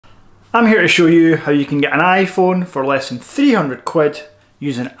I'm here to show you how you can get an iPhone for less than 300 quid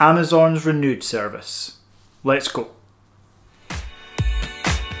using Amazon's Renewed service. Let's go.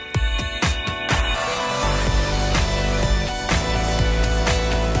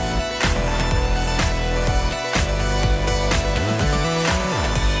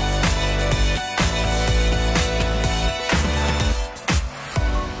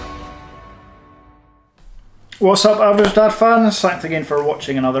 What's up, Average Dad fans? Thanks again for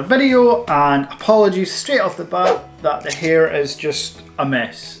watching another video, and apologies straight off the bat that the hair is just a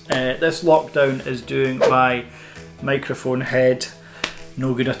mess. This lockdown is doing my microphone head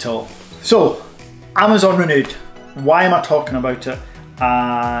no good at all. So, Amazon Renewed. Why am I talking about it?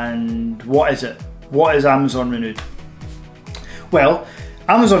 And what is it? What is Amazon Renewed? Well,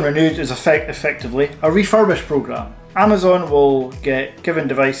 Amazon Renewed is effectively a refurbished program. Amazon will get given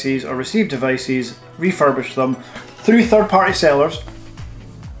devices or receive devices, refurbish them through third-party sellers,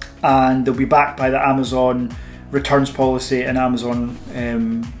 and they'll be backed by the Amazon returns policy and Amazon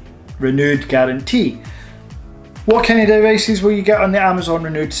Renewed guarantee. What kind of devices will you get on the Amazon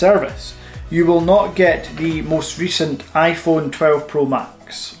Renewed service? You will not get the most recent iPhone 12 Pro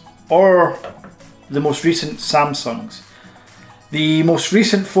Max or the most recent Samsungs. The most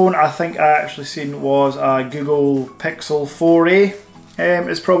recent phone I think I actually seen was a Google Pixel 4a.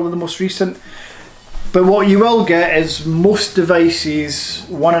 It's probably the most recent. But what you will get is most devices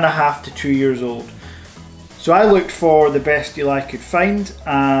 1.5 to 2 years old. So I looked for the best deal I could find,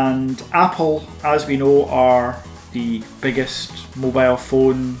 and Apple, as we know, are the biggest mobile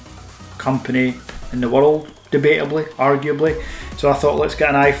phone company in the world, debatably, arguably. So I thought, let's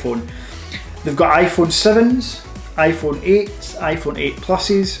get an iPhone. They've got iPhone 7s, iPhone 8s, iPhone 8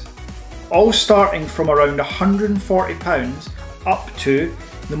 Pluses, all starting from around £140 up to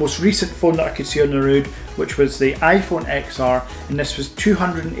the most recent phone that I could see on the road, which was the iPhone XR, and this was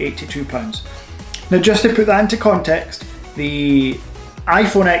 £282. Now, just to put that into context, the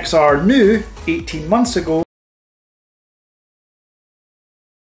iPhone XR new 18 months ago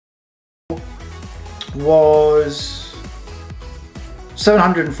was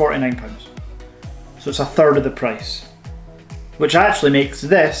 £749. So it's a third of the price, which actually makes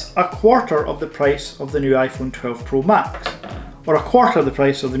this a quarter of the price of the new iPhone 12 Pro Max, or a quarter of the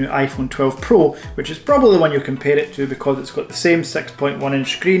price of the new iPhone 12 Pro, which is probably the one you compare it to because it's got the same 6.1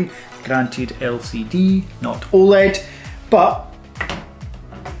 inch screen, granted LCD, not OLED. But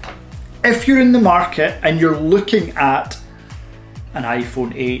if you're in the market and you're looking at an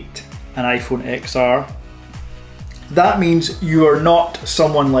iPhone 8, an iPhone XR, that means you are not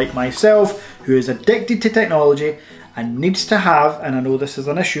someone like myself who is addicted to technology and needs to have, and I know this is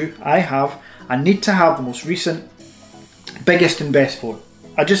an issue, I need to have the most recent, biggest and best phone.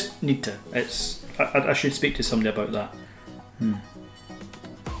 I just need to. I should speak to somebody about that.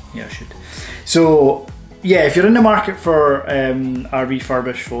 Yeah, I should. So yeah, if you're in the market for a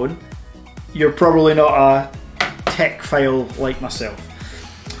refurbished phone, you're probably not a tech file like myself.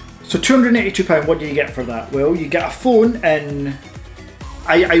 So £282, what do you get for that? Well, you get a phone in,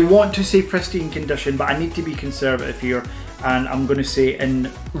 I want to say pristine condition, but I need to be conservative here, and I'm going to say in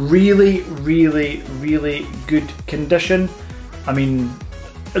really, really, really good condition. I mean,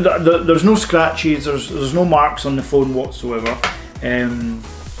 there's no scratches, there's no marks on the phone whatsoever. You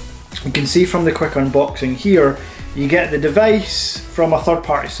can see from the quick unboxing here, you get the device from a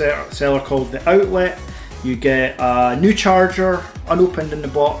third-party seller called The Outlet. You get a new charger, unopened in the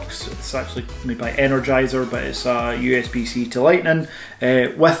box. It's actually made by Energizer, but it's a USB-C to Lightning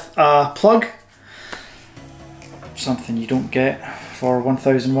with a plug. Something you don't get for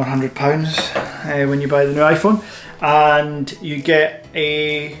 £1,100 when you buy the new iPhone. And you get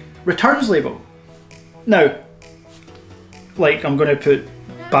a returns label. Now, like, I'm going to put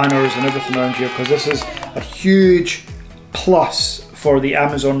banners and everything around here because this is a huge plus for the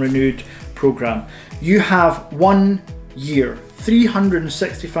Amazon Renewed program. You have 1 year,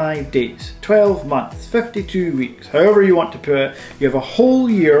 365 days, 12 months, 52 weeks, however you want to put it. You have a whole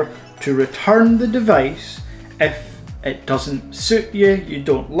year to return the device if it doesn't suit you, you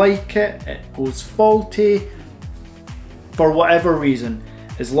don't like it, it goes faulty, for whatever reason.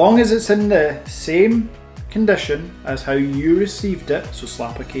 As long as it's in the same condition as how you received it, so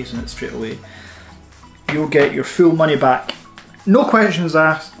slap a case on it straight away, you'll get your full money back, no questions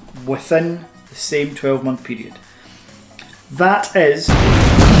asked, within the same 12-month period. That is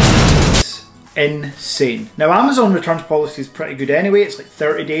insane. Now, Amazon returns policy is pretty good anyway. It's like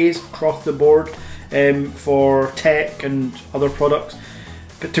 30 days across the board for tech and other products.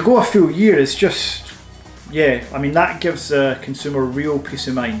 But to go a full year is just, yeah, I mean, that gives the consumer real peace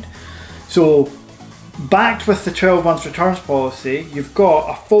of mind. So backed with the 12 months returns policy, you've got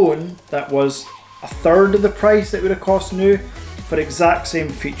a phone that was a third of the price it would have cost new for exact same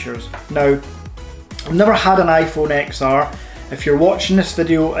features. Now, I've never had an iPhone XR. If you're watching this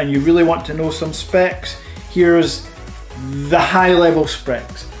video and you really want to know some specs, here's the high level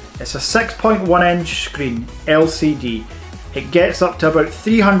specs. It's a 6.1 inch screen, LCD. It gets up to about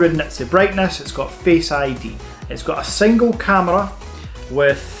 300 nits of brightness. It's got Face ID. It's got a single camera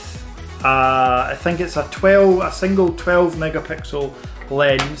with I think it's a single 12 megapixel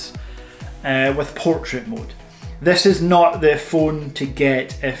lens with portrait mode. This is not the phone to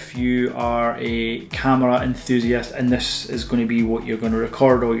get if you are a camera enthusiast, and this is going to be what you're going to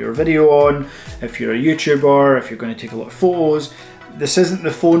record all your video on. If you're a YouTuber, if you're going to take a lot of photos, this isn't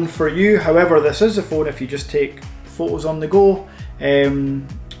the phone for you. However, this is a phone if you just take photos on the go,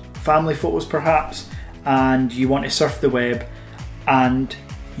 family photos perhaps, and you want to surf the web and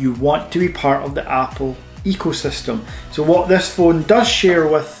you want to be part of the Apple ecosystem. So what this phone does share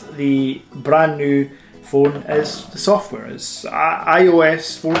with the brand new phone is the software. It's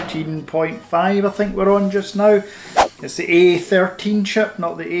iOS 14.5 I think we're on just now. It's the A13 chip,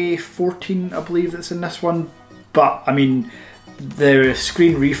 not the A14 I believe that's in this one. But I mean, the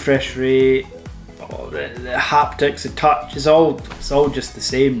screen refresh rate, the haptics, the touch, it's all just the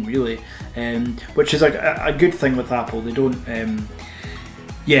same really, which is a good thing with Apple. They don't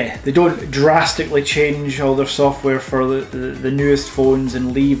they don't drastically change all their software for the newest phones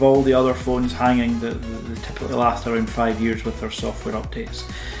and leave all the other phones hanging that typically last around 5 years with their software updates,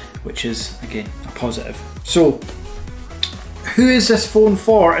 which is again a positive. So who is this phone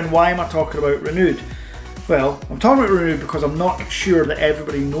for and why am I talking about Renewed? Well, I'm talking about Renewed because I'm not sure that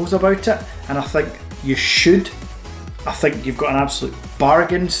everybody knows about it, and I think you should. I think you've got an absolute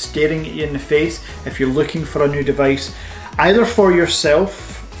bargain staring at you in the face if you're looking for a new device, either for yourself,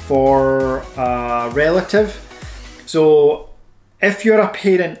 for a relative. So if you're a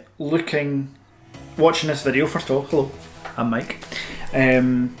parent watching this video, first of all, hello, I'm Mike.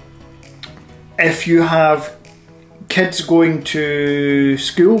 If you have kids going to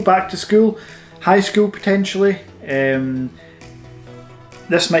school, back to school, high school potentially,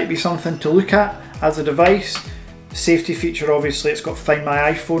 this might be something to look at as a device. Safety feature, obviously, it's got Find My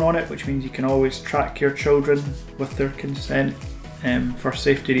iPhone on it, which means you can always track your children with their consent for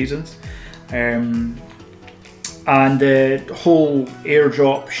safety reasons. And the whole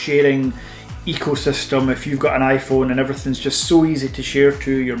AirDrop sharing ecosystem, if you've got an iPhone and everything's just so easy to share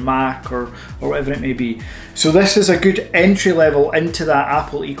to your Mac or whatever it may be. So this is a good entry level into that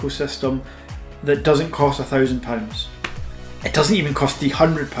Apple ecosystem that doesn't cost £1,000. It doesn't even cost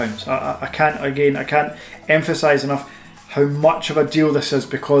 £300. I can't emphasize enough how much of a deal this is,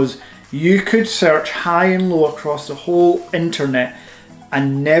 because you could search high and low across the whole internet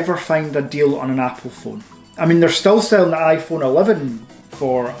and never find a deal on an Apple phone. I mean, they're still selling the iPhone 11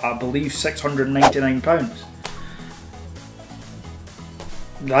 for, I believe, £699.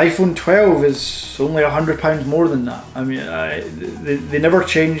 The iPhone 12 is only £100 more than that. I mean, they never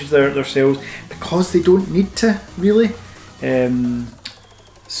changed their sales because they don't need to, really.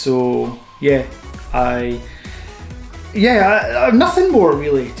 So yeah, I have nothing more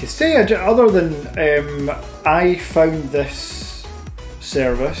really to say other than I found this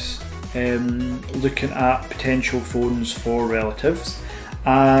service looking at potential phones for relatives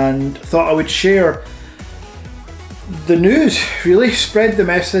and thought I would share the news, really spread the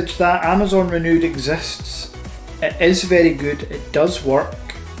message that Amazon Renewed exists. It is very good, it does work.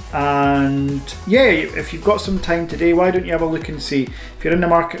 And yeah, if you've got some time today, why don't you have a look and see if you're in the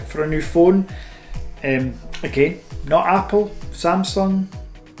market for a new phone. Again, not Apple, Samsung,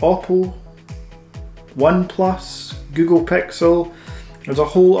 Oppo, OnePlus, Google Pixel. There's a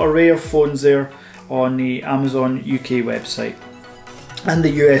whole array of phones there on the Amazon UK website and the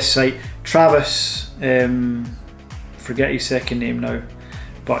US site. Travis, forget his second name now,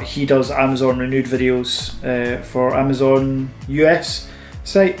 but he does Amazon Renewed videos for Amazon US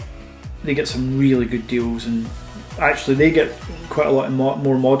site. They get some really good deals, and actually they get quite a lot of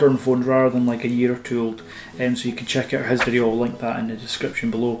more modern phones rather than like a year or two old, so you can check out his video. I'll link that in the description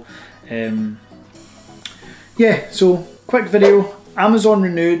below. Yeah, so quick video, Amazon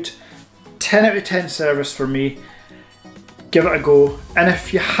Renewed, 10 out of 10 service for me. Give it a go, and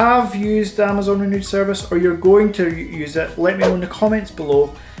if you have used the Amazon Renewed service or you're going to use it, let me know in the comments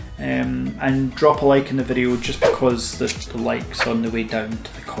below. And drop a like in the video, just because the like's on the way down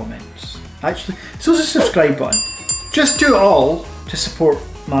to the comments. Actually, so is the subscribe button. Just do it all to support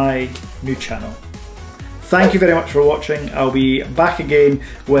my new channel. Thank you very much for watching. I'll be back again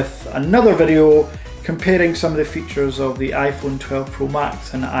with another video comparing some of the features of the iPhone 12 Pro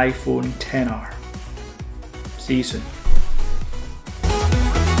Max and the iPhone XR. See you soon.